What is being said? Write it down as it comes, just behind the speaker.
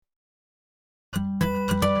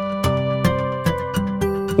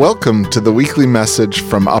Welcome to the weekly message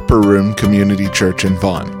from Upper Room Community Church in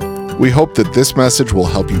Vaughan. We hope that this message will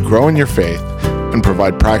help you grow in your faith and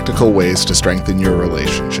provide practical ways to strengthen your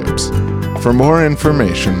relationships. For more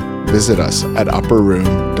information, visit us at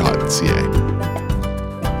upperroom.ca.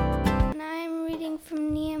 And I am reading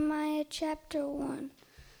from Nehemiah chapter 1.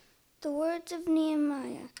 The words of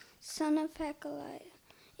Nehemiah, son of Hakaliah.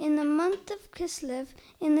 In the month of Kislev,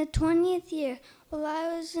 in the 20th year, while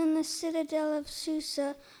I was in the citadel of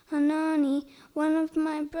Susa, Hanani, one of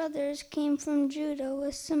my brothers, came from Judah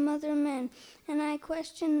with some other men, and I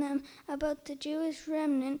questioned them about the Jewish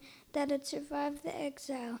remnant that had survived the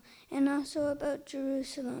exile, and also about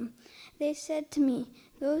Jerusalem. They said to me,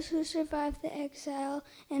 "Those who survived the exile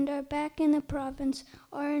and are back in the province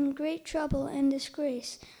are in great trouble and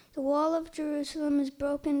disgrace. The wall of Jerusalem is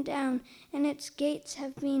broken down, and its gates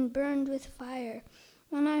have been burned with fire."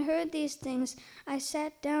 When I heard these things, I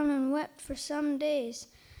sat down and wept for some days.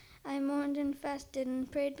 I mourned and fasted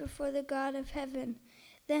and prayed before the God of heaven.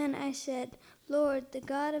 Then I said, "Lord, the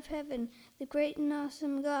God of heaven, the great and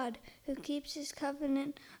awesome God, who keeps his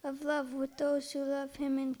covenant of love with those who love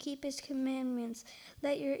him and keep his commandments,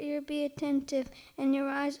 let your ear be attentive and your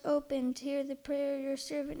eyes open to hear the prayer your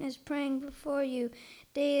servant is praying before you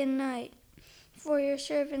day and night for your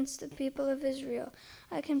servants, the people of Israel.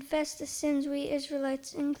 I confess the sins we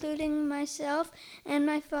Israelites, including myself and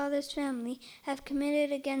my father's family, have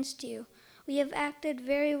committed against you. We have acted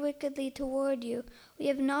very wickedly toward you. We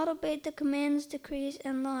have not obeyed the commands, decrees,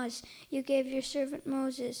 and laws you gave your servant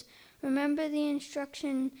Moses. Remember the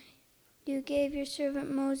instruction you gave your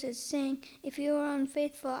servant Moses, saying, 'If you are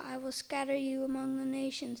unfaithful, I will scatter you among the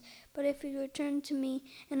nations. But if you return to me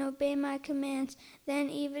and obey my commands,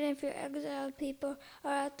 then even if your exiled people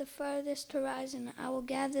are at the farthest horizon, I will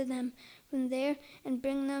gather them from there and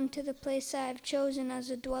bring them to the place I have chosen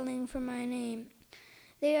as a dwelling for my name.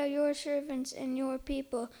 They are your servants and your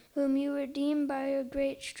people, whom you redeem by your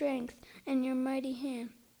great strength and your mighty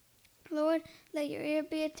hand. Lord, let your ear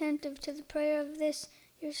be attentive to the prayer of this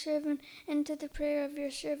your servant, and to the prayer of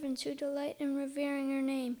your servants who delight in revering your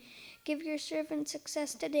name. Give your servant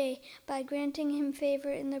success today by granting him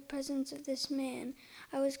favor in the presence of this man."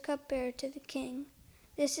 I was cupbearer to the king.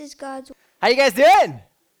 This is God's. How you guys doing?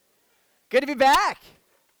 Good to be back.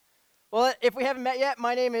 Well, if we haven't met yet,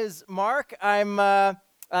 my name is Mark. I'm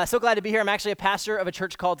so glad to be here. I'm actually a pastor of a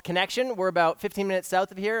church called Connection. We're about 15 minutes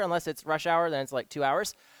south of here, unless it's rush hour, then it's like 2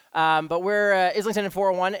 hours. But we're Islington and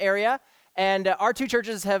 401 area. And our two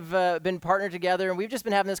churches have been partnered together, and we've just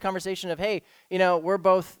been having this conversation of, hey, we're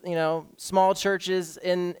both, small churches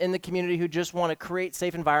in the community who just want to create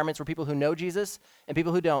safe environments where people who know Jesus and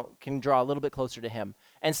people who don't can draw a little bit closer to him.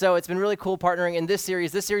 And so it's been really cool partnering in this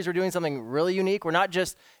series. This series, we're doing something really unique. We're not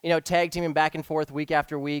just, tag teaming back and forth week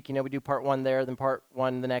after week. We do part one there, then part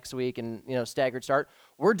one the next week, and, staggered start.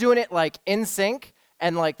 We're doing it like in sync.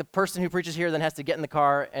 And like the person who preaches here then has to get in the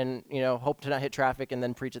car and, hope to not hit traffic and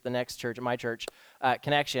then preach at the next church, at my church,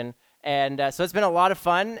 Connection. And so it's been a lot of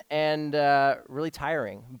fun and really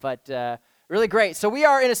tiring, but really great. So we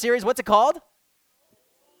are in a series. What's it called?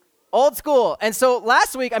 Old School. And so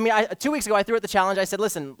last week, 2 weeks ago, I threw out the challenge. I said,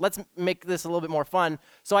 listen, let's make this a little bit more fun.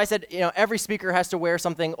 So I said, every speaker has to wear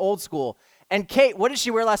something old school. And Kate, what did she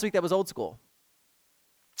wear last week that was old school?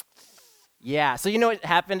 Yeah, so you know what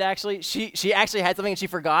happened actually? She actually had something and she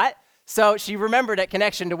forgot, so she remembered at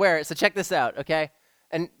Connection to wear it. So check this out, okay?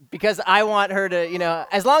 And because I want her to,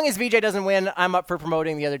 as long as VJ doesn't win, I'm up for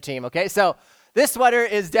promoting the other team, okay? So this sweater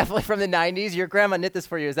is definitely from the 90s. Your grandma knit this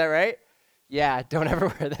for you, is that right? Yeah, don't ever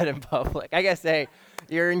wear that in public. I guess, hey,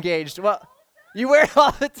 you're engaged. Well, you wear it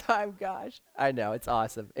all the time, gosh. I know, it's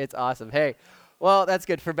awesome. It's awesome. Hey, well, that's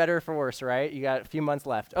good, for better or for worse, right? You got a few months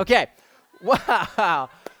left. Okay. Wow.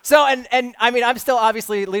 So, and I'm still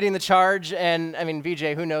obviously leading the charge, and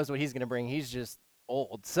VJ, who knows what he's going to bring? He's just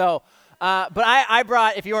old. So, but I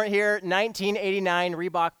brought, if you weren't here, 1989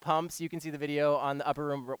 Reebok pumps. You can see the video on the Upper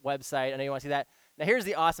Room website. I know you want to see that. Now, here's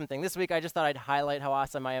the awesome thing. This week, I just thought I'd highlight how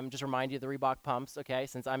awesome I am, just remind you of the Reebok pumps, okay,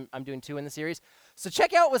 since I'm doing 2 in the series. So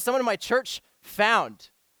check out what someone in my church found.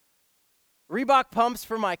 Reebok pumps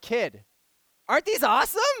for my kid. Aren't these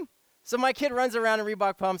awesome? So my kid runs around in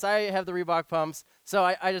Reebok pumps. I have the Reebok pumps. So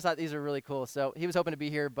I just thought these are really cool. So he was hoping to be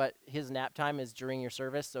here, but his nap time is during your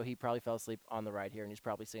service, so he probably fell asleep on the ride here, and he's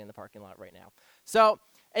probably sitting in the parking lot right now. So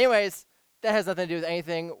anyways, that has nothing to do with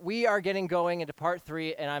anything. We are getting going into part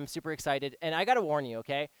 3, and I'm super excited. And I got to warn you,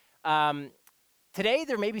 okay? Today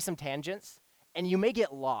there may be some tangents, and you may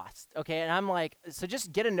get lost, okay? And I'm like, so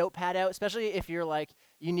just get a notepad out, especially if you're like,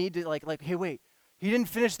 you need to like, hey, wait. he didn't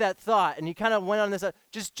finish that thought, and he kind of went on this.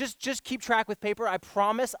 Just keep track with paper. I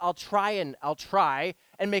promise I'll try and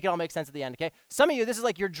make it all make sense at the end, okay? Some of you, this is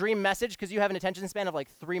like your dream message because you have an attention span of like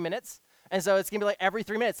 3 minutes. And so it's going to be like every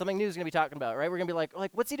 3 minutes, something new is going to be talking about, right? We're going to be like,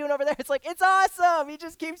 what's he doing over there? It's like, it's awesome. He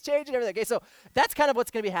just keeps changing everything. Okay, so that's kind of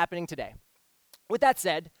what's going to be happening today. With that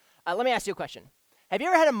said, let me ask you a question. Have you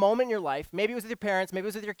ever had a moment in your life, maybe it was with your parents, maybe it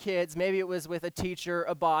was with your kids, maybe it was with a teacher,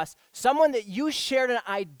 a boss, someone that you shared an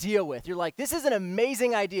idea with? You're like, this is an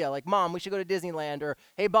amazing idea. Like, Mom, we should go to Disneyland. Or,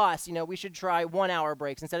 hey, boss, we should try 1-hour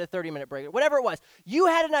breaks instead of 30-minute breaks. Whatever it was. You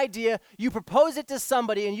had an idea, you proposed it to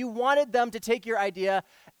somebody, and you wanted them to take your idea,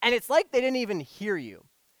 and it's like they didn't even hear you.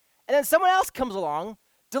 And then someone else comes along,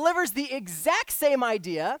 delivers the exact same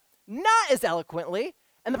idea, not as eloquently,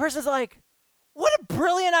 and the person's like, what a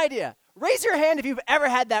brilliant idea. Raise your hand if you've ever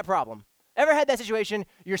had that problem. Ever had that situation?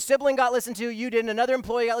 Your sibling got listened to, you didn't. Another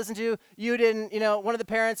employee got listened to, you didn't. One of the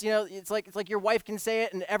parents, it's like your wife can say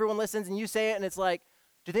it and everyone listens and you say it and it's like,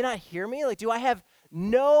 do they not hear me? Like, do I have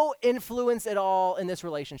no influence at all in this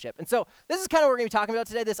relationship? And so this is kind of what we're going to be talking about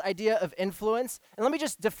today, this idea of influence. And let me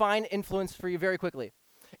just define influence for you very quickly.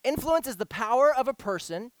 Influence is the power of a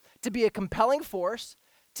person to be a compelling force,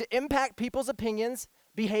 to impact people's opinions,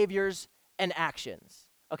 behaviors, and actions.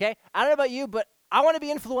 Okay? I don't know about you, but I want to be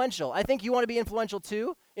influential. I think you want to be influential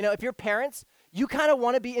too. If you're parents, you kind of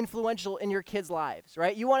want to be influential in your kids' lives,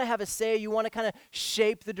 right? You want to have a say. You want to kind of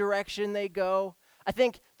shape the direction they go. I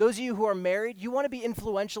think those of you who are married, you want to be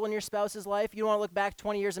influential in your spouse's life. You don't want to look back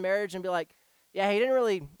 20 years of marriage and be like, yeah, he didn't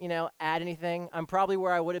really, add anything. I'm probably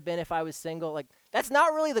where I would have been if I was single. Like, that's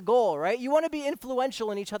not really the goal, right? You want to be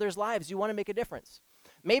influential in each other's lives. You want to make a difference.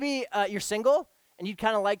 Maybe you're single, and you'd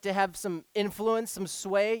kind of like to have some influence, some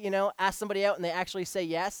sway, ask somebody out and they actually say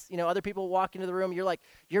yes. Other people walk into the room,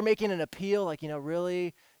 you're making an appeal, like,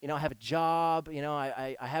 really, I have a job,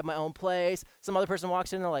 I have my own place. Some other person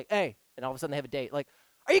walks in and they're like, hey, and all of a sudden they have a date. Like,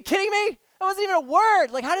 are you kidding me? That wasn't even a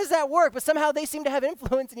word. Like, how does that work? But somehow they seem to have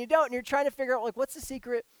influence and you don't, and you're trying to figure out, like, what's the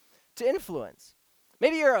secret to influence?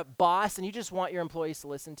 Maybe you're a boss and you just want your employees to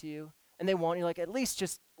listen to you. And they won't. You're like, at least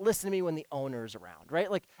just listen to me when the owner's around,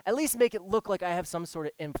 right? Like, at least make it look like I have some sort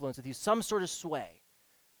of influence with you, some sort of sway.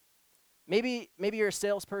 Maybe you're a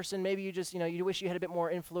salesperson. Maybe you just, you wish you had a bit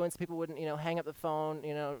more influence. People wouldn't, hang up the phone,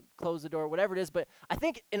 close the door, whatever it is. But I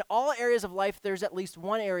think in all areas of life, there's at least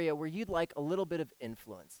one area where you'd like a little bit of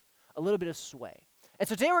influence, a little bit of sway. And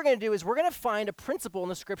so today what we're going to do is we're going to find a principle in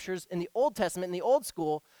the scriptures in the Old Testament, in the old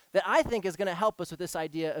school, that I think is going to help us with this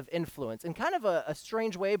idea of influence in kind of a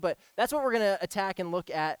strange way, but that's what we're going to attack and look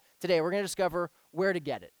at today. We're going to discover where to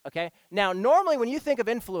get it, okay? Now, normally when you think of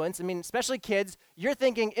influence, especially kids, you're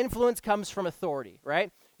thinking influence comes from authority,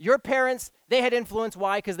 right? Your parents, they had influence.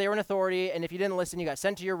 Why? Because they were an authority, and if you didn't listen, you got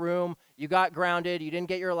sent to your room, you got grounded, you didn't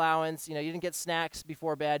get your allowance, you didn't get snacks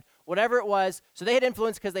before bed, whatever it was. So they had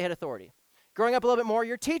influence because they had authority. Growing up a little bit more,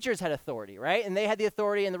 your teachers had authority, right? And they had the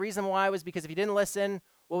authority, and the reason why was because if you didn't listen,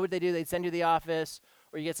 what would they do? They'd send you to the office,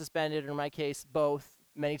 or you get suspended, or in my case, both,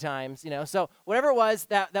 many times, So whatever it was,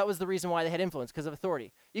 that was the reason why they had influence, because of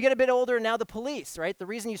authority. You get a bit older, and now the police, right? The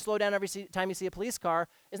reason you slow down every time you see a police car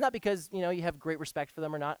is not because, you have great respect for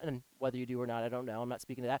them or not, and whether you do or not, I don't know. I'm not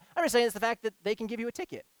speaking to that. I'm just saying it's the fact that they can give you a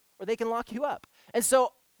ticket, or they can lock you up. And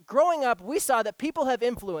so growing up, we saw that people have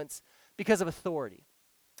influence because of authority.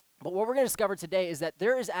 But what we're going to discover today is that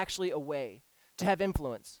there is actually a way to have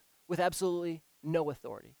influence with absolutely no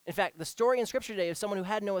authority. In fact, the story in Scripture today is someone who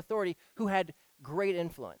had no authority, who had great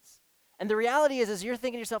influence. And the reality is you're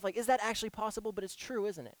thinking to yourself, like, is that actually possible? But it's true,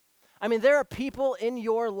 isn't it? There are people in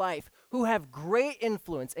your life who have great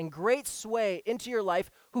influence and great sway into your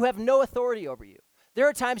life who have no authority over you. There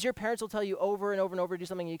are times your parents will tell you over and over and over to do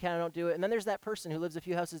something and you kind of don't do it. And then there's that person who lives a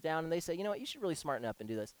few houses down and they say, you know what, you should really smarten up and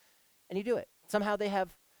do this. And you do it. Somehow they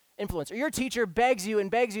have influence. Or your teacher begs you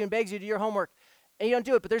and begs you and begs you to do your homework, and you don't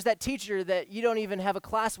do it, but there's that teacher that you don't even have a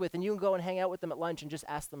class with, and you can go and hang out with them at lunch and just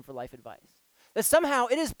ask them for life advice. That somehow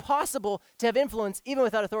it is possible to have influence even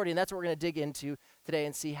without authority, and that's what we're going to dig into today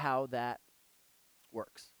and see how that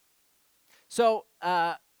works. So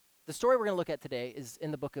the story we're going to look at today is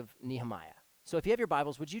in the book of Nehemiah. So if you have your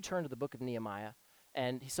Bibles, would you turn to the book of Nehemiah?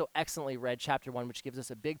 And he so excellently read chapter 1, which gives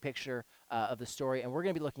us a big picture of the story. And we're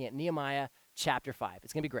going to be looking at Nehemiah chapter 5.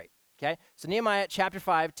 It's going to be great, okay? So Nehemiah chapter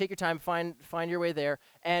 5, take your time, find your way there.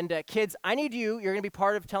 And kids, I need you're going to be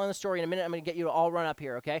part of telling the story in a minute. I'm going to get you to all run up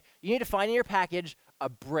here, okay? You need to find in your package a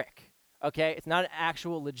brick, okay? It's not an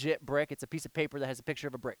actual legit brick. It's a piece of paper that has a picture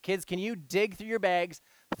of a brick. Kids, can you dig through your bags,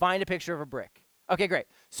 find a picture of a brick? Okay, great.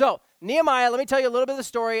 So Nehemiah, let me tell you a little bit of the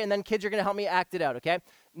story, and then kids, you're going to help me act it out, okay?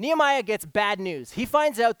 Nehemiah gets bad news. He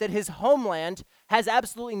finds out that his homeland has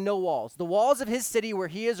absolutely no walls. The walls of his city where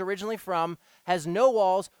he is originally from has no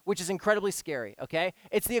walls, which is incredibly scary, okay?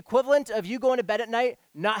 It's the equivalent of you going to bed at night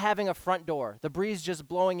not having a front door, the breeze just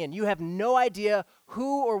blowing in. You have no idea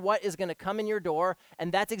who or what is going to come in your door,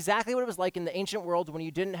 and that's exactly what it was like in the ancient world when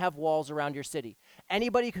you didn't have walls around your city.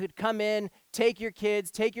 Anybody could come in, take your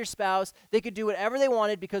kids, take your spouse. They could do whatever they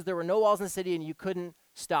wanted because there were no walls in the city and you couldn't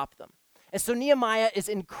stop them. And so Nehemiah is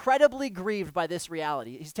incredibly grieved by this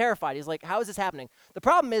reality. He's terrified. He's like, how is this happening? The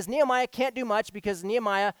problem is Nehemiah can't do much because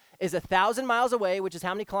Nehemiah is 1,000 miles away, which is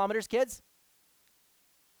how many kilometers, kids?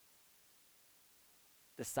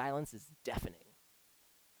 The silence is deafening.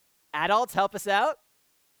 Adults, help us out.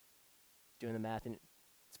 Doing the math. It's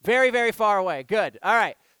very, very far away. Good. All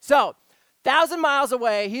right. So 1,000 miles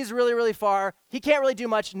away. He's really, really far. He can't really do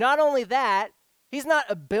much. Not only that, he's not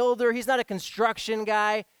a builder. He's not a construction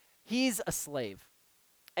guy. He's a slave.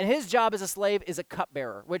 And his job as a slave is a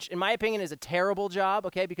cupbearer, which in my opinion is a terrible job,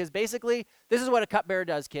 okay? Because basically, this is what a cupbearer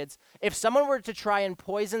does, kids. If someone were to try and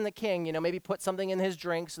poison the king, maybe put something in his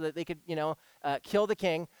drink so that they could, kill the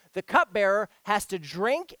king, the cupbearer has to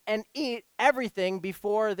drink and eat everything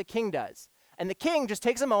before the king does. And the king just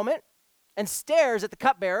takes a moment and stares at the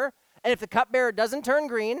cupbearer. And if the cupbearer doesn't turn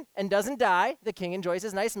green and doesn't die, the king enjoys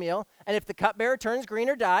his nice meal. And if the cupbearer turns green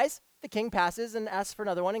or dies, the king passes and asks for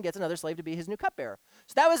another one and gets another slave to be his new cupbearer.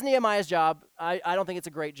 So that was Nehemiah's job. I don't think it's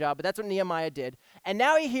a great job, but that's what Nehemiah did. And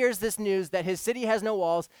now he hears this news that his city has no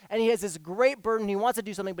walls, and he has this great burden. He wants to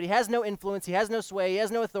do something, but he has no influence. He has no sway. He has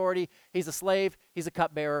no authority. He's a slave. He's a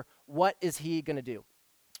cupbearer. What is he going to do?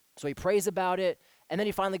 So he prays about it, and then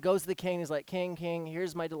he finally goes to the king. He's like, King,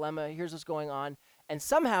 here's my dilemma. Here's what's going on. And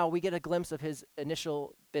somehow we get a glimpse of his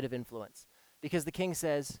initial bit of influence because the king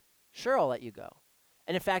says, sure, I'll let you go.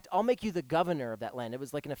 And in fact, I'll make you the governor of that land. It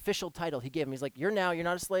was like an official title he gave him. He's like, you're not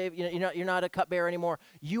a slave. You're not a cupbearer anymore.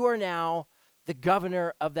 You are now the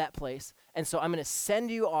governor of that place. And so I'm going to send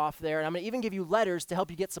you off there, and I'm going to even give you letters to help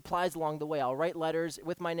you get supplies along the way. I'll write letters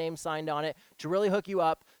with my name signed on it to really hook you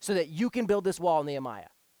up so that you can build this wall, Nehemiah.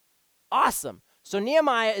 Awesome. So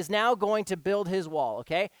Nehemiah is now going to build his wall,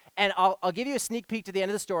 okay? And I'll give you a sneak peek to the end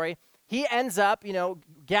of the story. He ends up,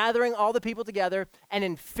 gathering all the people together, and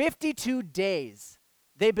in 52 days,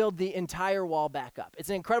 they build the entire wall back up. It's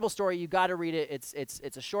an incredible story. You got to read it.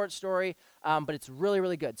 It's a short story, but it's really,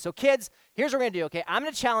 really good. So kids, here's what we're going to do, okay? I'm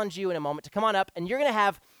going to challenge you in a moment to come on up, and you're going to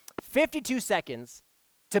have 52 seconds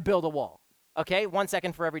to build a wall, okay? 1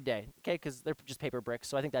 second for every day, okay? Because they're just paper bricks,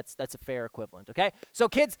 so I think that's a fair equivalent, okay? So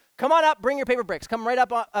kids, come on up. Bring your paper bricks. Come right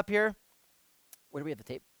up here. Where do we have the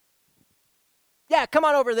tape? Yeah, come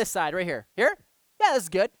on over this side right here. Here? Yeah, this is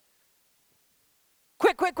good.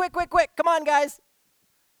 Quick. Come on, guys.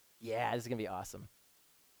 Yeah, this is going to be awesome.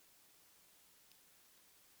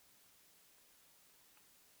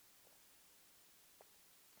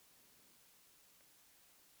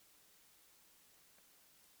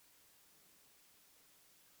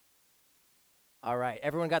 All right,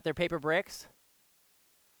 everyone got their paper bricks?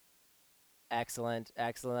 Excellent.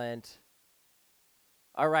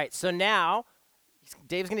 All right, so now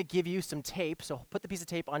Dave's going to give you some tape, so put the piece of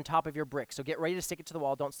tape on top of your brick. So get ready to stick it to the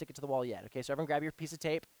wall. Don't stick it to the wall yet, okay? So everyone grab your piece of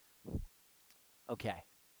tape. Okay.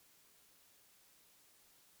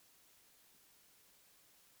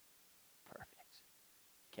 Perfect.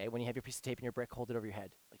 Okay, when you have your piece of tape in your brick, hold it over your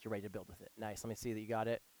head like you're ready to build with it. Nice. Let me see that you got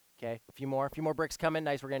it. Okay, a few more bricks coming.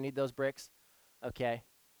 Nice, we're going to need those bricks. Okay.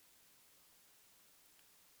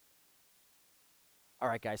 All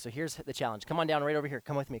right, guys, so here's the challenge. Come on down right over here.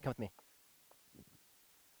 Come with me. All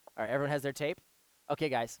right, everyone has their tape? Okay,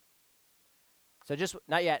 guys. So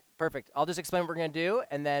not yet. Perfect. I'll just explain what we're going to do,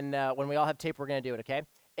 and then when we all have tape, we're going to do it, okay?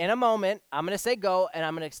 In a moment, I'm going to say go, and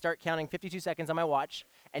I'm going to start counting 52 seconds on my watch,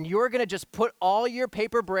 and you're going to just put all your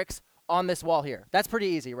paper bricks on this wall here. That's pretty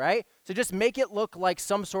easy, right? So just make it look like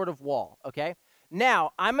some sort of wall, okay?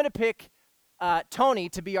 Now, I'm going to pick Tony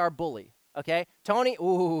to be our bully, okay? Tony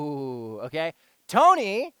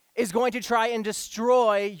is going to try and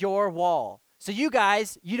destroy your wall. So you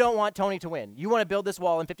guys, you don't want Tony to win. You want to build this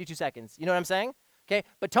wall in 52 seconds. You know what I'm saying? Okay,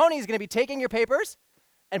 but Tony's going to be taking your papers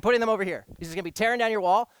and putting them over here. He's just going to be tearing down your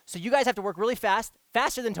wall. So you guys have to work really fast,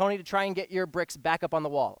 faster than Tony, to try and get your bricks back up on the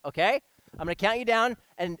wall, okay? I'm going to count you down,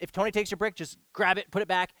 and if Tony takes your brick, just grab it, put it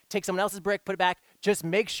back. Take someone else's brick, put it back. Just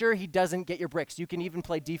make sure he doesn't get your bricks. You can even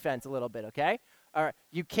play defense a little bit, okay? All right,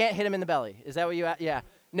 you can't hit him in the belly. Is that what yeah.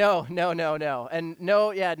 No. And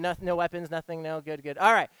no weapons, nothing, no, good.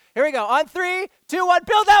 All right, here we go. On 3, 2, 1,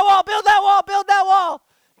 build that wall.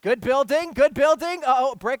 Good building.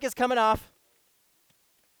 Uh-oh, brick is coming off.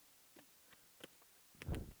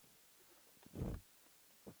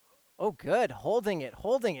 Oh, good. Holding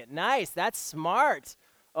it. Nice. That's smart.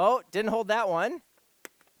 Oh, didn't hold that one.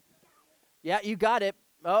 Yeah, you got it.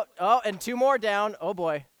 Oh, and 2 more down. Oh,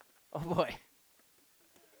 boy. Oh, boy.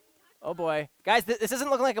 Oh, boy. Guys, this isn't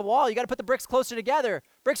looking like a wall. You got to put the bricks closer together.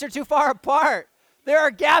 Bricks are too far apart. There are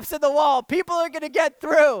gaps in the wall. People are going to get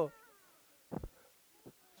through.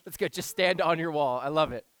 That's good. Just stand on your wall. I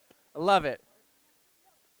love it.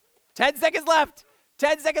 10 seconds left.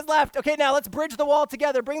 10 seconds left. Okay, now let's bridge the wall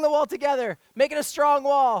together. Bring the wall together. Make it a strong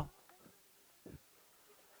wall.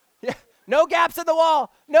 Yeah. No gaps in the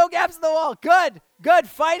wall. Good.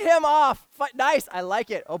 Fight him off. Nice. I like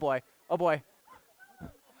it. Oh, boy.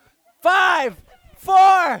 5,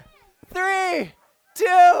 4, 3,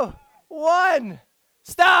 2, 1.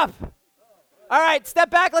 Stop. All right, step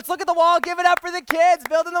back. Let's look at the wall. Give it up for the kids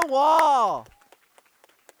building the wall.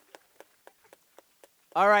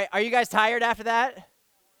 All right, are you guys tired after that?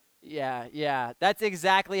 Yeah. That's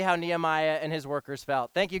exactly how Nehemiah and his workers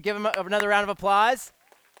felt. Thank you. Give him another round of applause.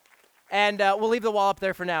 And we'll leave the wall up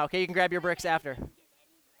there for now, okay? You can grab your bricks after.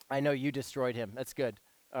 I know you destroyed him. That's good.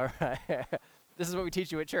 All right. This is what we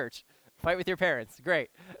teach you at church. Fight with your parents. Great.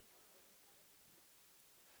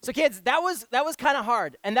 So kids, that was kind of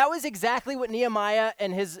hard. And that was exactly what Nehemiah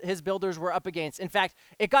and his builders were up against. In fact,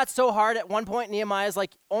 it got so hard at one point, Nehemiah's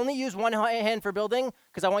like, only use one hand for building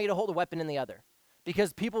because I want you to hold a weapon in the other.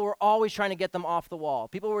 Because people were always trying to get them off the wall.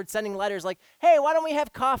 People were sending letters like, hey, why don't we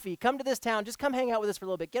have coffee? Come to this town. Just come hang out with us for a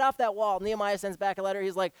little bit. Get off that wall. Nehemiah sends back a letter.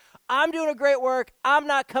 He's like, I'm doing a great work. I'm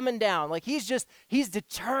not coming down. Like he's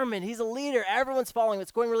determined. He's a leader. Everyone's following him.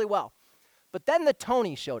 It's going really well. But then the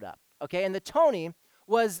Tony showed up, okay? And the Tony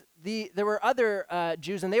was there were other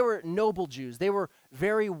Jews, and they were noble Jews. They were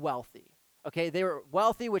very wealthy. Okay, they were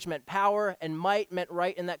wealthy, which meant power, and might meant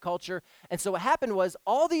right in that culture. And so what happened was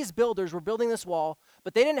all these builders were building this wall,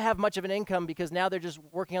 but they didn't have much of an income because now they're just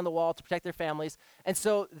working on the wall to protect their families. And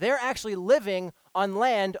so they're actually living on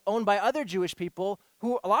land owned by other Jewish people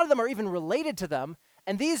who a lot of them are even related to them.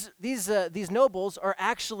 And these nobles are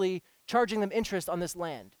actually charging them interest on this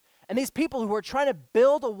land. And these people who are trying to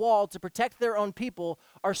build a wall to protect their own people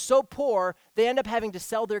are so poor, they end up having to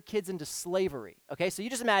sell their kids into slavery. Okay, so you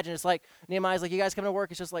just imagine, it's like, Nehemiah's like, you guys come to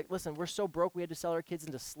work, it's just like, listen, we're so broke we had to sell our kids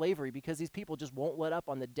into slavery because these people just won't let up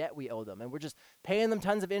on the debt we owe them. And we're just paying them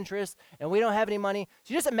tons of interest, and we don't have any money.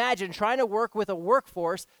 So you just imagine trying to work with a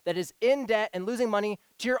workforce that is in debt and losing money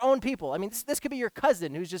to your own people. I mean, this could be your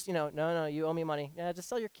cousin who's just, no, you owe me money. Yeah, just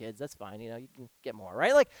sell your kids, that's fine. You can get more,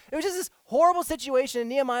 right? Like, it was just this horrible situation, and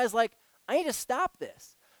Nehemiah's like, I need to stop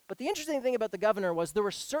this. But the interesting thing about the governor was there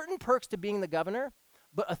were certain perks to being the governor,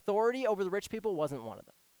 but authority over the rich people wasn't one of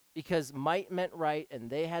them. Because might meant right, and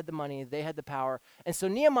they had the money, they had the power. And so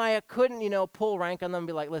Nehemiah couldn't, pull rank on them and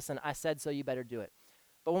be like, listen, I said so, you better do it.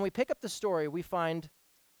 But when we pick up the story, we find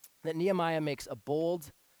that Nehemiah makes a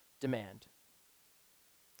bold demand.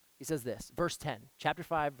 He says this, verse 10, chapter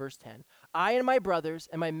 5, verse 10. I and my brothers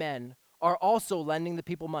and my men are also lending the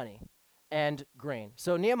people money and grain.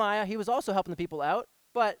 So Nehemiah, he was also helping the people out,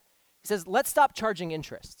 but he says, let's stop charging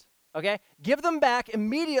interest, okay? Give them back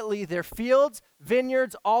immediately their fields,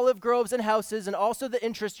 vineyards, olive groves, and houses, and also the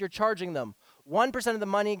interest you're charging them, 1% of the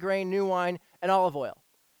money, grain, new wine, and olive oil.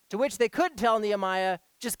 To which they could tell Nehemiah,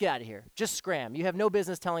 just get out of here, just scram. You have no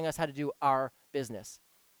business telling us how to do our business.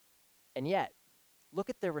 And yet, look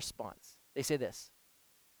at their response. They say this,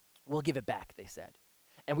 we'll give it back, they said,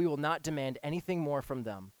 and we will not demand anything more from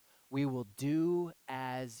them. We will do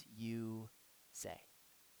as you say.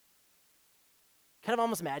 Kind of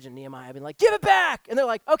almost imagine Nehemiah being like, give it back! And they're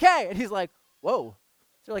like, okay. And he's like, whoa,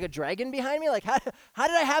 is there like a dragon behind me? Like, how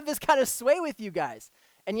did I have this kind of sway with you guys?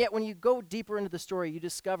 And yet when you go deeper into the story, you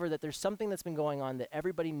discover that there's something that's been going on that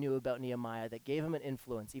everybody knew about Nehemiah that gave him an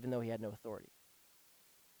influence, even though he had no authority.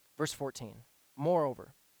 Verse 14,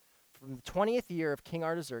 moreover, from the 20th year of King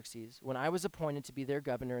Artaxerxes, when I was appointed to be their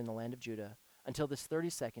governor in the land of Judah, until this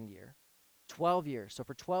 32nd year, 12 years. So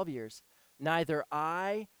for 12 years, neither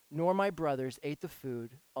I nor my brothers ate the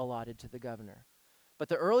food allotted to the governor. But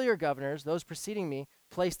the earlier governors, those preceding me,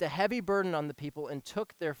 placed a heavy burden on the people and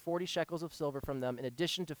took their 40 shekels of silver from them in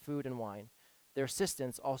addition to food and wine. Their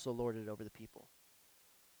assistants also lorded it over the people.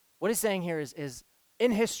 What he's saying here is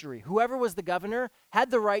in history, whoever was the governor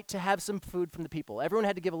had the right to have some food from the people. Everyone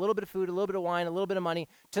had to give a little bit of food, a little bit of wine, a little bit of money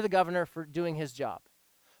to the governor for doing his job.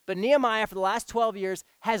 But Nehemiah, for the last 12 years,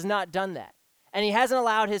 has not done that. And he hasn't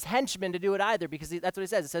allowed his henchmen to do it either, because that's what he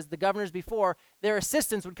says. It says the governors before, their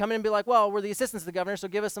assistants would come in and be like, well, we're the assistants of the governor, so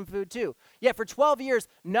give us some food too. Yet for 12 years,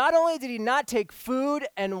 not only did he not take food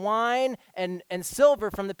and wine and silver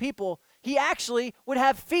from the people, he actually would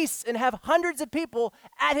have feasts and have hundreds of people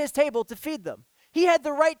at his table to feed them. He had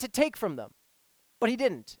the right to take from them, but he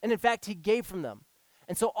didn't. And in fact, he gave from them.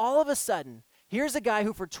 And so all of a sudden, here's a guy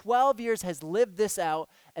who for 12 years has lived this out,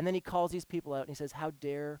 and then he calls these people out and he says, how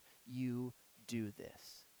dare you do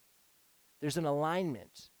this? There's an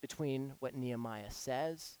alignment between what Nehemiah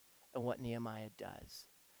says and what Nehemiah does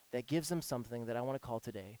that gives him something that I want to call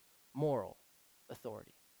today moral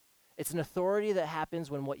authority. It's an authority that happens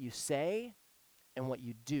when what you say and what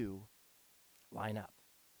you do line up.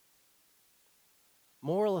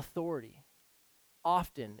 Moral authority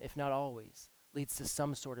often, if not always, leads to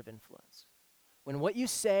some sort of influence. When what you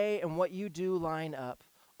say and what you do line up,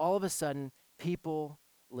 all of a sudden, people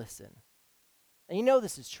listen. And you know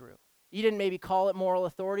this is true. You didn't maybe call it moral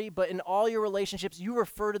authority, but in all your relationships, you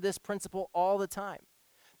refer to this principle all the time.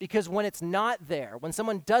 Because when it's not there, when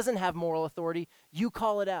someone doesn't have moral authority, you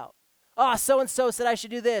call it out. Oh, so-and-so said I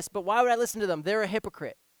should do this, but why would I listen to them? They're a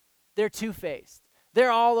hypocrite. They're two-faced.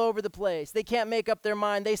 They're all over the place. They can't make up their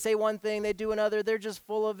mind. They say one thing, they do another. They're just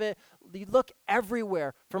full of it. You look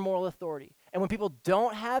everywhere for moral authority. And when people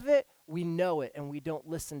don't have it, we know it, and we don't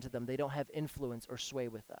listen to them. They don't have influence or sway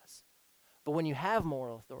with us. But when you have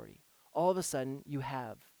moral authority, all of a sudden you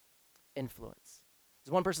have influence.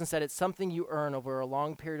 As one person said, it's something you earn over a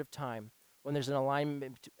long period of time when there's an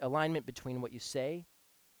alignment between what you say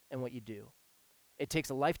and what you do. It takes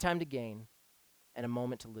a lifetime to gain and a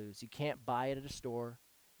moment to lose. You can't buy it at a store.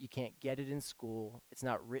 You can't get it in school. It's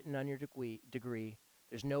not written on your degree.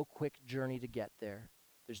 There's no quick journey to get there.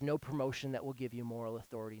 There's no promotion that will give you moral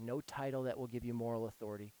authority, no title that will give you moral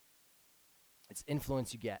authority. It's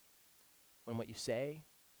influence you get when what you say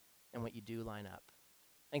and what you do line up.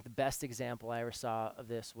 I think the best example I ever saw of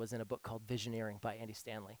this was in a book called Visioneering by Andy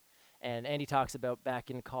Stanley. And Andy talks about back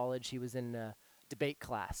in college, he was in a debate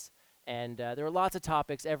class. And there were lots of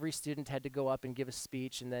topics. Every student had to go up and give a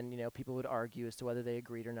speech, and then people would argue as to whether they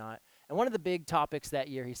agreed or not. And one of the big topics that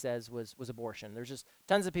year, he says, was abortion. There's just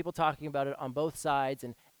tons of people talking about it on both sides,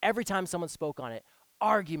 and every time someone spoke on it,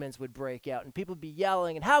 arguments would break out, and people would be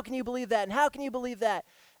yelling, and how can you believe that, and how can you believe that?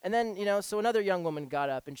 And then, so another young woman got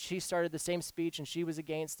up, and she started the same speech, and she was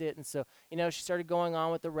against it, and so, she started going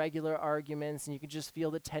on with the regular arguments, and you could just feel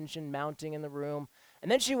the tension mounting in the room. And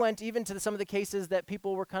then she went even to some of the cases that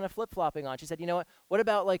people were kind of flip-flopping on. She said, what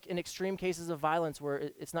about like in extreme cases of violence where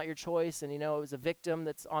it's not your choice, and, it was a victim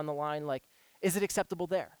that's on the line, like, is it acceptable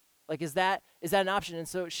there? Like, is that an option? And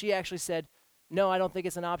so she actually said, no, I don't think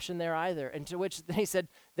it's an option there either. And to which he said,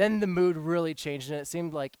 then the mood really changed, and it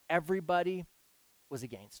seemed like everybody was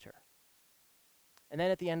against her. And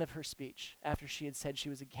then at the end of her speech, after she had said she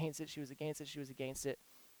was against it,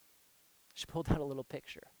 she pulled out a little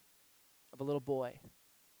picture of a little boy.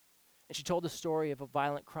 And she told the story of a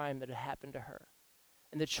violent crime that had happened to her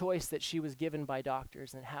and the choice that she was given by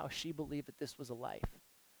doctors and how she believed that this was a life.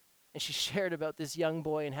 And she shared about this young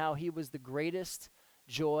boy and how he was the greatest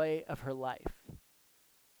joy of her life.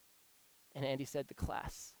 And Andy said the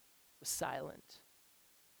class was silent.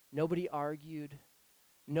 Nobody argued.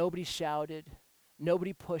 Nobody shouted.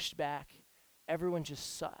 Nobody pushed back. Everyone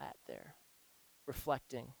just sat there,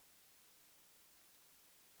 reflecting.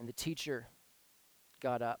 And the teacher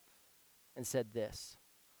got up and said this: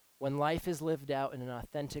 when life is lived out in an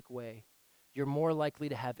authentic way, you're more likely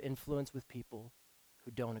to have influence with people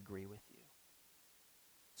who don't agree with you.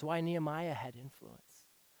 That's why Nehemiah had influence,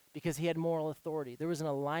 because he had moral authority. There was an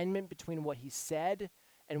alignment between what he said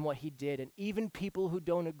and what he did. And even people who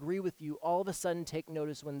don't agree with you all of a sudden take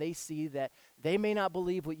notice when they see that they may not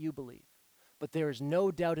believe what you believe, but there is no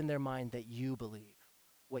doubt in their mind that you believe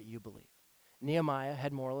what you believe. Nehemiah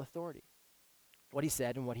had moral authority. What he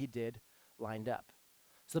said and what he did lined up.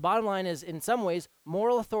 So the bottom line is, in some ways,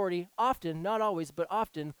 moral authority often, not always, but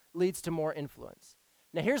often leads to more influence.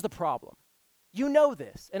 Now here's the problem. You know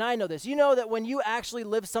this, and I know this. You know that when you actually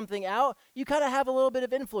live something out, you kind of have a little bit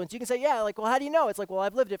of influence. You can say, yeah, like, well, how do you know? It's like, well,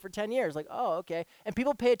 I've lived it for 10 years. Like, oh, okay. And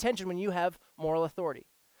people pay attention when you have moral authority.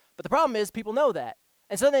 But the problem is people know that.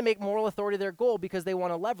 And so they make moral authority their goal because they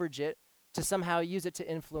want to leverage it to somehow use it to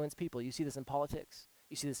influence people. You see this in politics.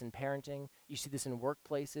 You see this in parenting. You see this in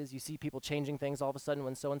workplaces. You see people changing things all of a sudden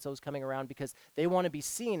when so-and-so is coming around because they want to be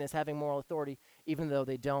seen as having moral authority even though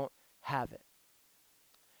they don't have it.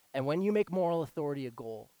 And when you make moral authority a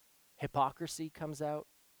goal, hypocrisy comes out.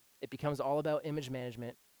 It becomes all about image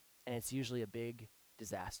management, and it's usually a big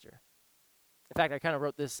disaster. In fact, I kind of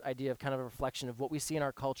wrote this idea of kind of a reflection of what we see in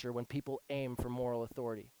our culture when people aim for moral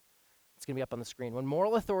authority. It's going to be up on the screen. When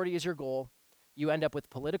moral authority is your goal, you end up with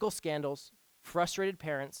political scandals, frustrated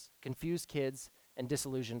parents, confused kids, and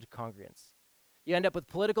disillusioned congregants. You end up with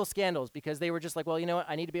political scandals because they were just like, well, you know what?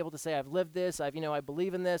 I need to be able to say I've lived this. I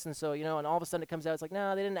believe in this. And so, and all of a sudden it comes out, it's like,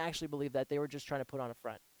 no, they didn't actually believe that. They were just trying to put on a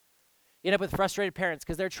front. You end up with frustrated parents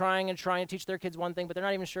because they're trying to teach their kids one thing, but they're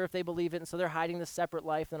not even sure if they believe it. And so they're hiding this separate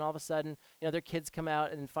life. Then all of a sudden, their kids come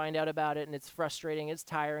out and find out about it. And it's frustrating. It's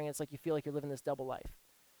tiring. It's like you feel like you're living this double life.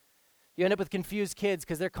 You end up with confused kids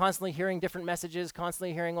because they're constantly hearing different messages,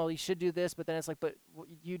 constantly hearing, well, you should do this, but then it's like, but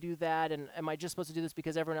you do that, and am I just supposed to do this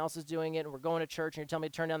because everyone else is doing it, and we're going to church, and you're telling me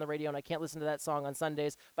to turn down the radio, and I can't listen to that song on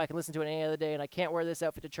Sundays, but I can listen to it any other day, and I can't wear this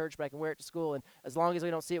outfit to church, but I can wear it to school, and as long as we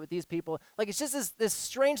don't see it with these people. Like, it's just this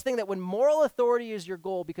strange thing that when moral authority is your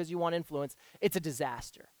goal because you want influence, it's a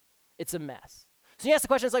disaster. It's a mess. So you ask the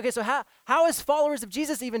question, it's like, okay, so how as followers of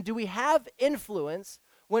Jesus even do we have influence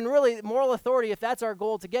when really moral authority, if that's our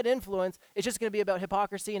goal to get influence, it's just going to be about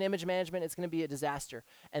hypocrisy and image management. It's going to be a disaster.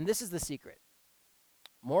 And this is the secret.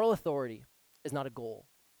 Moral authority is not a goal.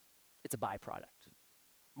 It's a byproduct.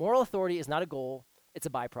 Moral authority is not a goal. It's a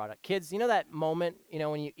byproduct. Kids, you know that moment,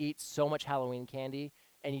 when you eat so much Halloween candy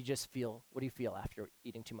and you just feel, what do you feel after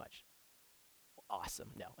eating too much?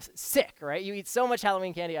 Awesome. No. Sick, right? You eat so much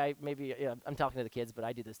Halloween candy. I'm talking to the kids, but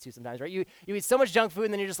I do this too sometimes, right? You eat so much junk food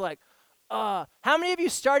and then you're just like, how many of you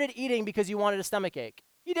started eating because you wanted a stomach ache?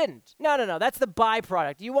 You didn't. No. That's the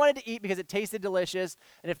byproduct. You wanted to eat because it tasted delicious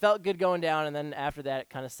and it felt good going down, and then after that it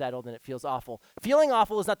kind of settled and it feels awful. Feeling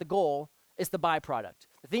awful is not the goal. It's the byproduct.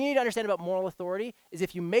 The thing you need to understand about moral authority is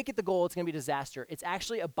if you make it the goal, it's going to be a disaster. It's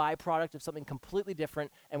actually a byproduct of something completely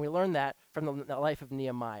different, and we learn that from the life of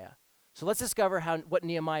Nehemiah. So let's discover what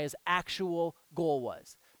Nehemiah's actual goal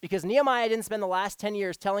was. Because Nehemiah didn't spend the last 10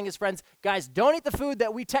 years telling his friends, guys, don't eat the food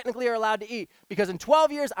that we technically are allowed to eat, because in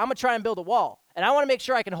 12 years, I'm going to try and build a wall. And I want to make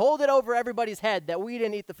sure I can hold it over everybody's head that we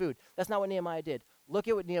didn't eat the food. That's not what Nehemiah did. Look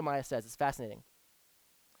at what Nehemiah says. It's fascinating.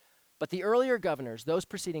 But the earlier governors, those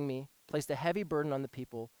preceding me, placed a heavy burden on the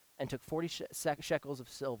people and took 40 shekels of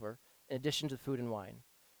silver in addition to food and wine.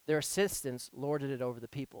 Their assistants lorded it over the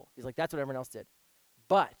people. He's like, that's what everyone else did.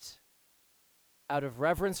 But out of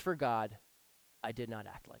reverence for God, I did not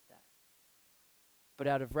act like that. But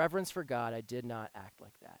out of reverence for God, I did not act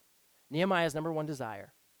like that. Nehemiah's number one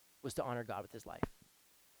desire was to honor God with his life.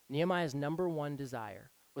 Nehemiah's number one desire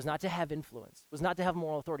was not to have influence, was not to have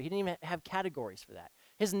moral authority. He didn't even have categories for that.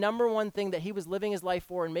 His number one thing that he was living his life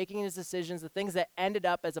for and making his decisions, the things that ended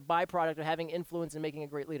up as a byproduct of having influence and making a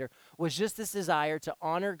great leader, was just this desire to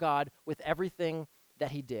honor God with everything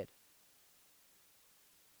that he did.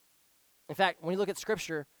 In fact, when you look at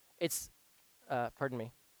Scripture, when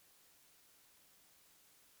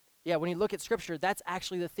you look at Scripture, that's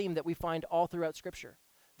actually the theme that we find all throughout Scripture.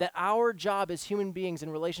 That our job as human beings in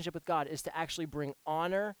relationship with God is to actually bring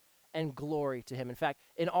honor and glory to him. In fact,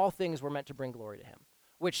 in all things, we're meant to bring glory to him,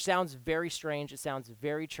 which sounds very strange. It sounds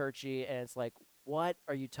very churchy, and it's like, what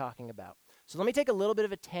are you talking about? So let me take a little bit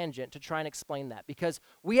of a tangent to try and explain that, because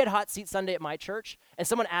we had Hot Seat Sunday at my church, and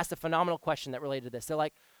someone asked a phenomenal question that related to this. They're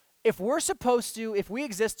like, if we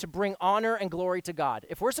exist to bring honor and glory to God,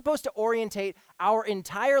 if we're supposed to orientate our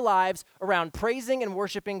entire lives around praising and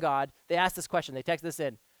worshiping God, they asked this question, they texted this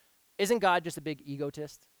in, isn't God just a big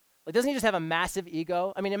egotist? Like, doesn't he just have a massive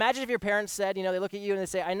ego? I mean, imagine if your parents said, they look at you and they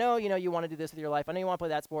say, I know, you want to do this with your life. I know you want to play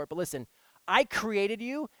that sport, but listen, I created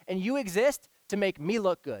you and you exist to make me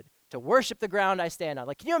look good, to worship the ground I stand on.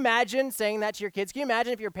 Like, can you imagine saying that to your kids? Can you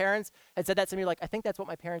imagine if your parents had said that to me? Like, I think that's what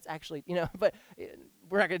my parents actually, but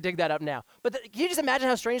we're not going to dig that up now. But can you just imagine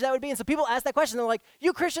how strange that would be? And so people ask that question. They're like,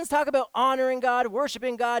 you Christians talk about honoring God,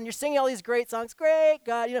 worshiping God, and you're singing all these great songs. Great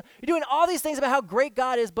God, you're doing all these things about how great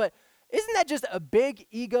God is, but isn't that just a big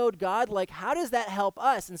egoed God? Like, how does that help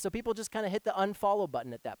us? And so people just kind of hit the unfollow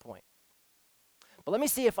button at that point. But let me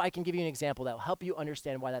see if I can give you an example that will help you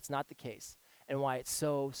understand why that's not the case and why it's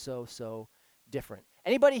so different.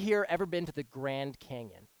 Anybody here ever been to the Grand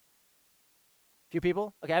Canyon? A few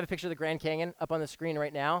people? Okay, I have a picture of the Grand Canyon up on the screen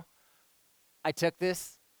right now. I took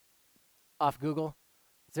this off Google.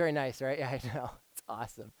 It's very nice, right? Yeah, I know. It's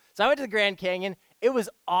awesome. So I went to the Grand Canyon. It was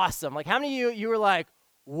awesome. Like, how many of you were like,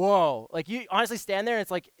 whoa, like you honestly stand there and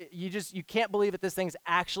it's like, you can't believe that this thing's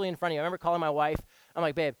actually in front of you. I remember calling my wife. I'm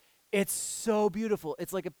like, babe, it's so beautiful.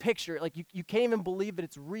 It's like a picture. Like you can't even believe that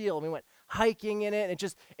it's real. And we went hiking in it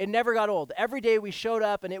and it never got old. Every day we showed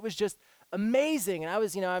up and it was just amazing. And I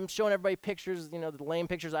was, I'm showing everybody pictures, the lame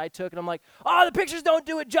pictures I took. And I'm like, oh, the pictures don't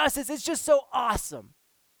do it justice. It's just so awesome.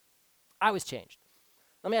 I was changed.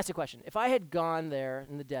 Let me ask you a question. If I had gone there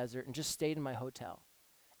in the desert and just stayed in my hotel,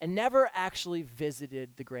 and never actually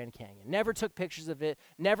visited the Grand Canyon, never took pictures of it,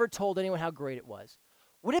 never told anyone how great it was,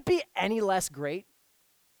 would it be any less great?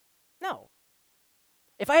 No.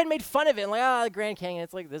 If I had made fun of it and like, the Grand Canyon,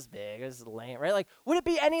 it's like this big, it's lame, right? Like, would it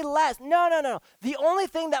be any less? No. The only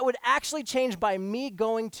thing that would actually change by me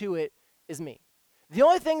going to it is me. The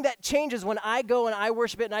only thing that changes when I go and I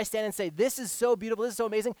worship it and I stand and say, this is so beautiful, this is so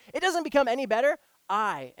amazing, it doesn't become any better.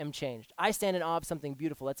 I am changed. I stand in awe of something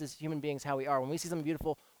beautiful. That's as human beings how we are. When we see something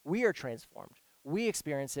beautiful, we are transformed. We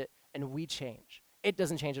experience it and we change. It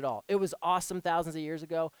doesn't change at all. It was awesome thousands of years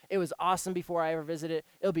ago. It was awesome before I ever visited it.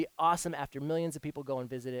 It'll be awesome after millions of people go and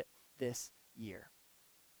visit it this year.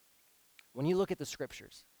 When you look at the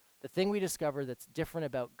scriptures, the thing we discover that's different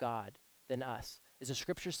about God than us is the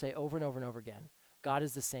scriptures say over and over and over again, God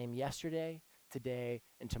is the same yesterday, today,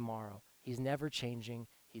 and tomorrow. He's never changing.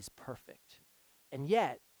 He's perfect. And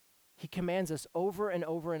yet, he commands us over and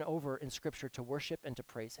over and over in scripture to worship and to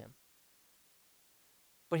praise him.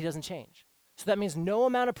 But he doesn't change. So that means no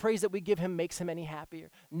amount of praise that we give him makes him any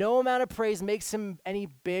happier. No amount of praise makes him any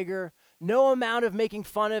bigger. No amount of making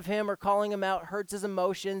fun of him or calling him out hurts his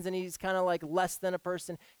emotions and he's kind of like less than a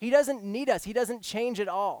person. He doesn't need us. He doesn't change at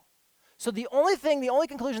all. So the only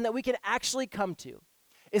conclusion that we can actually come to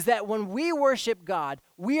is that when we worship God,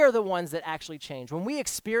 we are the ones that actually change. When we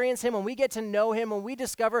experience him, when we get to know him, when we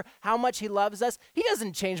discover how much he loves us, he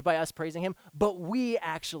doesn't change by us praising him, but we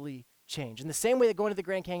actually change. In the same way that going to the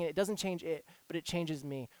Grand Canyon, it doesn't change it, but it changes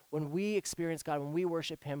me. When we experience God, when we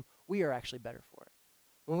worship him, we are actually better for it.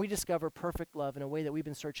 When we discover perfect love in a way that we've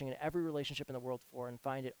been searching in every relationship in the world for and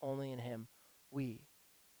find it only in him, we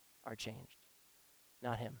are changed,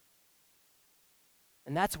 not him.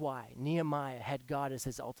 And that's why Nehemiah had God as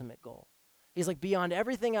his ultimate goal. He's like, beyond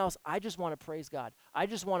everything else, I just want to praise God. I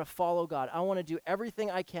just want to follow God. I want to do everything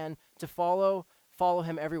I can to follow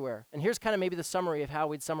him everywhere. And here's kind of maybe the summary of how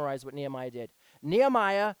we'd summarize what Nehemiah did.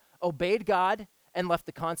 Nehemiah obeyed God and left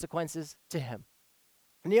the consequences to him.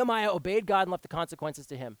 Nehemiah obeyed God and left the consequences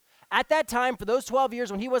to him. At that time, for those 12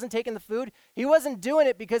 years when he wasn't taking the food, he wasn't doing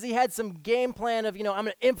it because he had some game plan of, I'm going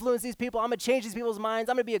to influence these people. I'm going to change these people's minds.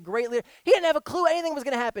 I'm going to be a great leader. He didn't have a clue anything was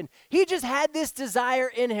going to happen. He just had this desire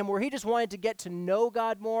in him where he just wanted to get to know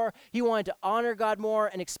God more. He wanted to honor God more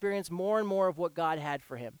and experience more and more of what God had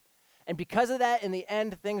for him. And because of that, in the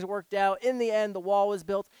end, things worked out. In the end, the wall was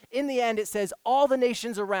built. In the end, it says all the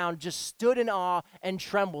nations around just stood in awe and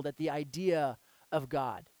trembled at the idea of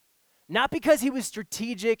God. Not because he was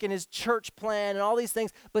strategic in his church plan and all these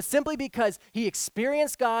things, but simply because he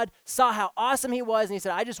experienced God, saw how awesome he was, and he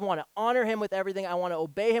said, I just want to honor him with everything. I want to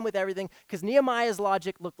obey him with everything, because Nehemiah's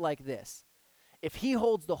logic looked like this. If he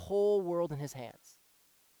holds the whole world in his hands,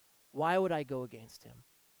 why would I go against him?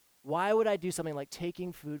 Why would I do something like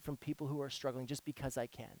taking food from people who are struggling just because I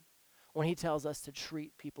can, when he tells us to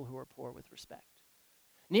treat people who are poor with respect?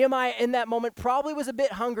 Nehemiah, in that moment, probably was a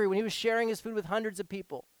bit hungry when he was sharing his food with hundreds of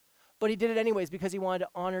people. But he did it anyways because he wanted to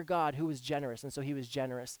honor God, who was generous, and so he was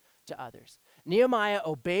generous to others. Nehemiah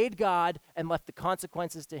obeyed God and left the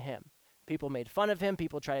consequences to him. People made fun of him.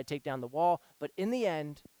 People tried to take down the wall. But in the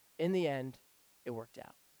end, it worked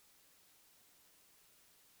out.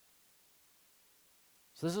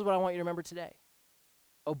 So this is what I want you to remember today.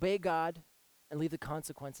 Obey God and leave the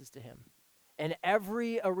consequences to him. In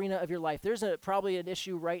every arena of your life, there's probably an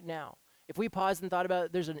issue right now. If we paused and thought about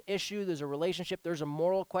it, there's an issue, there's a relationship, there's a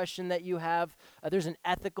moral question that you have, there's an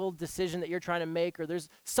ethical decision that you're trying to make, or there's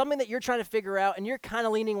something that you're trying to figure out, and you're kind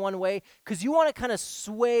of leaning one way because you want to kind of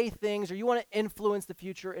sway things, or you want to influence the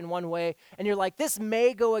future in one way, and you're like, this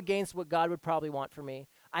may go against what God would probably want for me.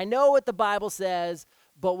 I know what the Bible says,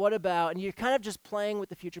 but what about? And you're kind of just playing with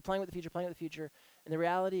the future, and the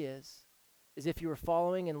reality is if you were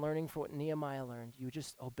following and learning for what Nehemiah learned, you would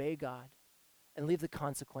just obey God and leave the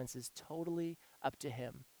consequences totally up to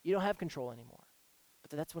him. You don't have control anymore.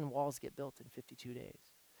 But that's when walls get built in 52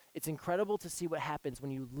 days. It's incredible to see what happens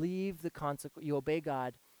when you you obey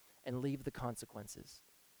God and leave the consequences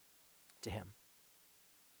to him.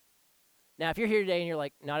 Now, if you're here today and you're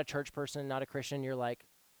like not a church person, not a Christian, you're like,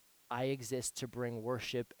 I exist to bring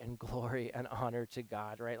worship and glory and honor to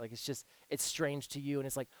God, right? Like it's strange to you, and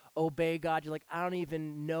it's like, obey God. You're like, I don't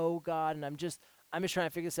even know God, and I'm just trying to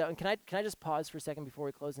figure this out. And can I just pause for a second before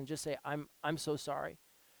we close and just say, I'm so sorry.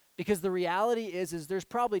 Because the reality is there's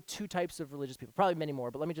probably two types of religious people, probably many more,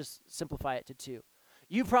 but let me just simplify it to two.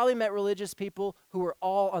 You've probably met religious people who were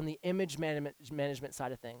all on the image management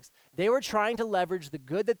side of things. They were trying to leverage the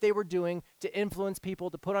good that they were doing to influence people,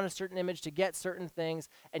 to put on a certain image, to get certain things,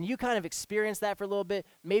 and you kind of experienced that for a little bit.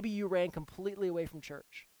 Maybe you ran completely away from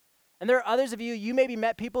church. And there are others of you, you maybe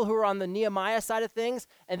met people who were on the Nehemiah side of things,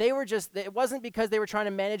 and it wasn't because they were trying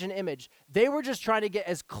to manage an image. They were just trying to get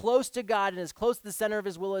as close to God and as close to the center of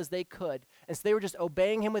his will as they could. And so they were just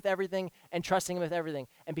obeying him with everything and trusting him with everything.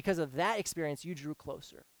 And because of that experience, you drew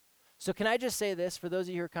closer. So can I just say this, for those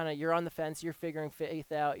of you who are you're on the fence, you're figuring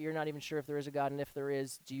faith out, you're not even sure if there is a God, and if there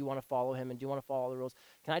is, do you want to follow him and do you want to follow the rules?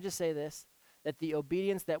 Can I just say this, that the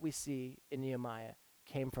obedience that we see in Nehemiah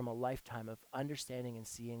came from a lifetime of understanding and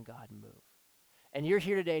seeing God move. And you're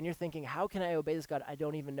here today and you're thinking, how can I obey this God? I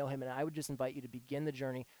don't even know him. And I would just invite you to begin the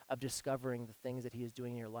journey of discovering the things that he is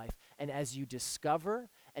doing in your life. And as you discover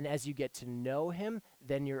and as you get to know him,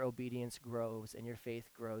 then your obedience grows and your faith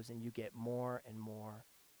grows and you get more and more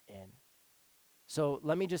in. So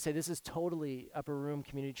let me just say, this is totally, Upper Room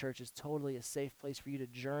Community Church is totally a safe place for you to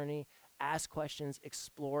journey, ask questions,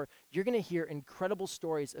 explore. You're going to hear incredible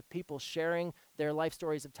stories of people sharing their life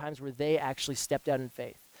stories of times where they actually stepped out in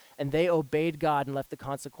faith and they obeyed God and left the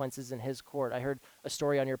consequences in his court. I heard a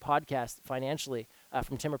story on your podcast financially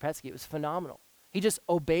from Tim Repetsky. It was phenomenal. He just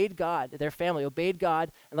obeyed God. Their family obeyed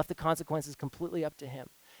God and left the consequences completely up to him.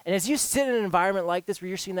 And as you sit in an environment like this where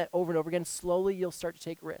you're seeing that over and over again, slowly you'll start to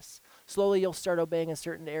take risks. Slowly you'll start obeying in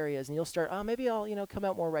certain areas, and you'll start, maybe I'll, come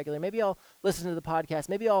out more regularly. Maybe I'll listen to the podcast.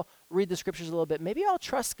 Maybe I'll read the scriptures a little bit. Maybe I'll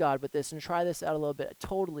trust God with this and try this out a little bit. I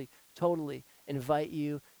totally invite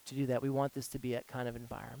you to do that. We want this to be that kind of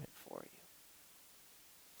environment for you.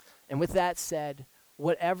 And with that said,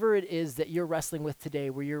 whatever it is that you're wrestling with today,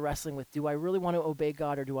 where you're wrestling with, do I really want to obey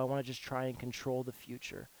God or do I want to just try and control the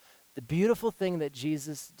future? The beautiful thing that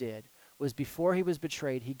Jesus did was before he was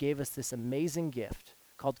betrayed, he gave us this amazing gift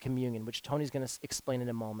called communion, which Tony's going to explain in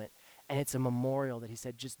a moment. And it's a memorial that he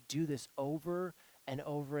said, just do this over and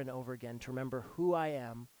over and over again to remember who I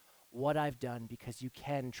am, what I've done, because you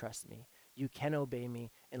can trust me. You can obey me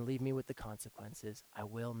and leave me with the consequences. I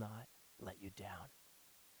will not let you down.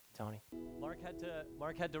 Tony. Mark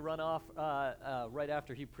had to run off right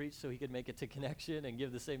after he preached so he could make it to Connection and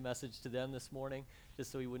give the same message to them this morning,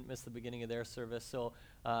 just so he wouldn't miss the beginning of their service. So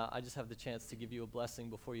I just have the chance to give you a blessing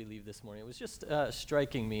before you leave this morning. It was just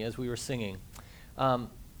striking me as we were singing.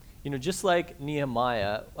 Just like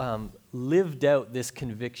Nehemiah lived out this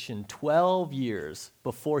conviction 12 years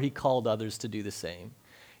before he called others to do the same.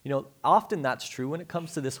 Often that's true when it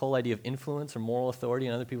comes to this whole idea of influence or moral authority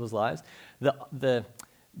in other people's lives.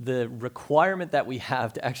 The requirement that we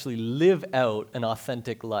have to actually live out an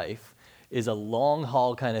authentic life is a long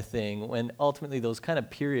haul kind of thing, when ultimately those kind of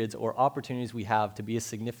periods or opportunities we have to be a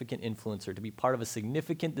significant influencer, to be part of a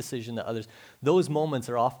significant decision that others, those moments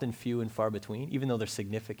are often few and far between, even though they're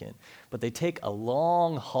significant. But they take a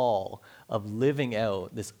long haul of living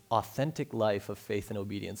out this authentic life of faith and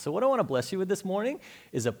obedience. So what I want to bless you with this morning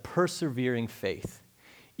is a persevering faith.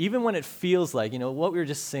 Even when it feels like, what we were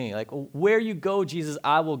just saying, like, where you go, Jesus,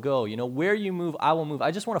 I will go. Where you move, I will move. I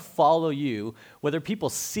just want to follow you, whether people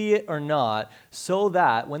see it or not, so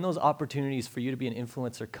that when those opportunities for you to be an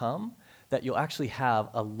influencer come, that you'll actually have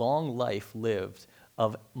a long life lived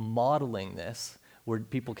of modeling this, where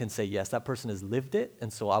people can say, yes, that person has lived it,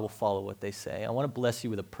 and so I will follow what they say. I want to bless you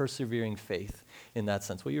with a persevering faith in that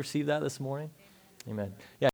sense. Will you receive that this morning? Amen. Yeah.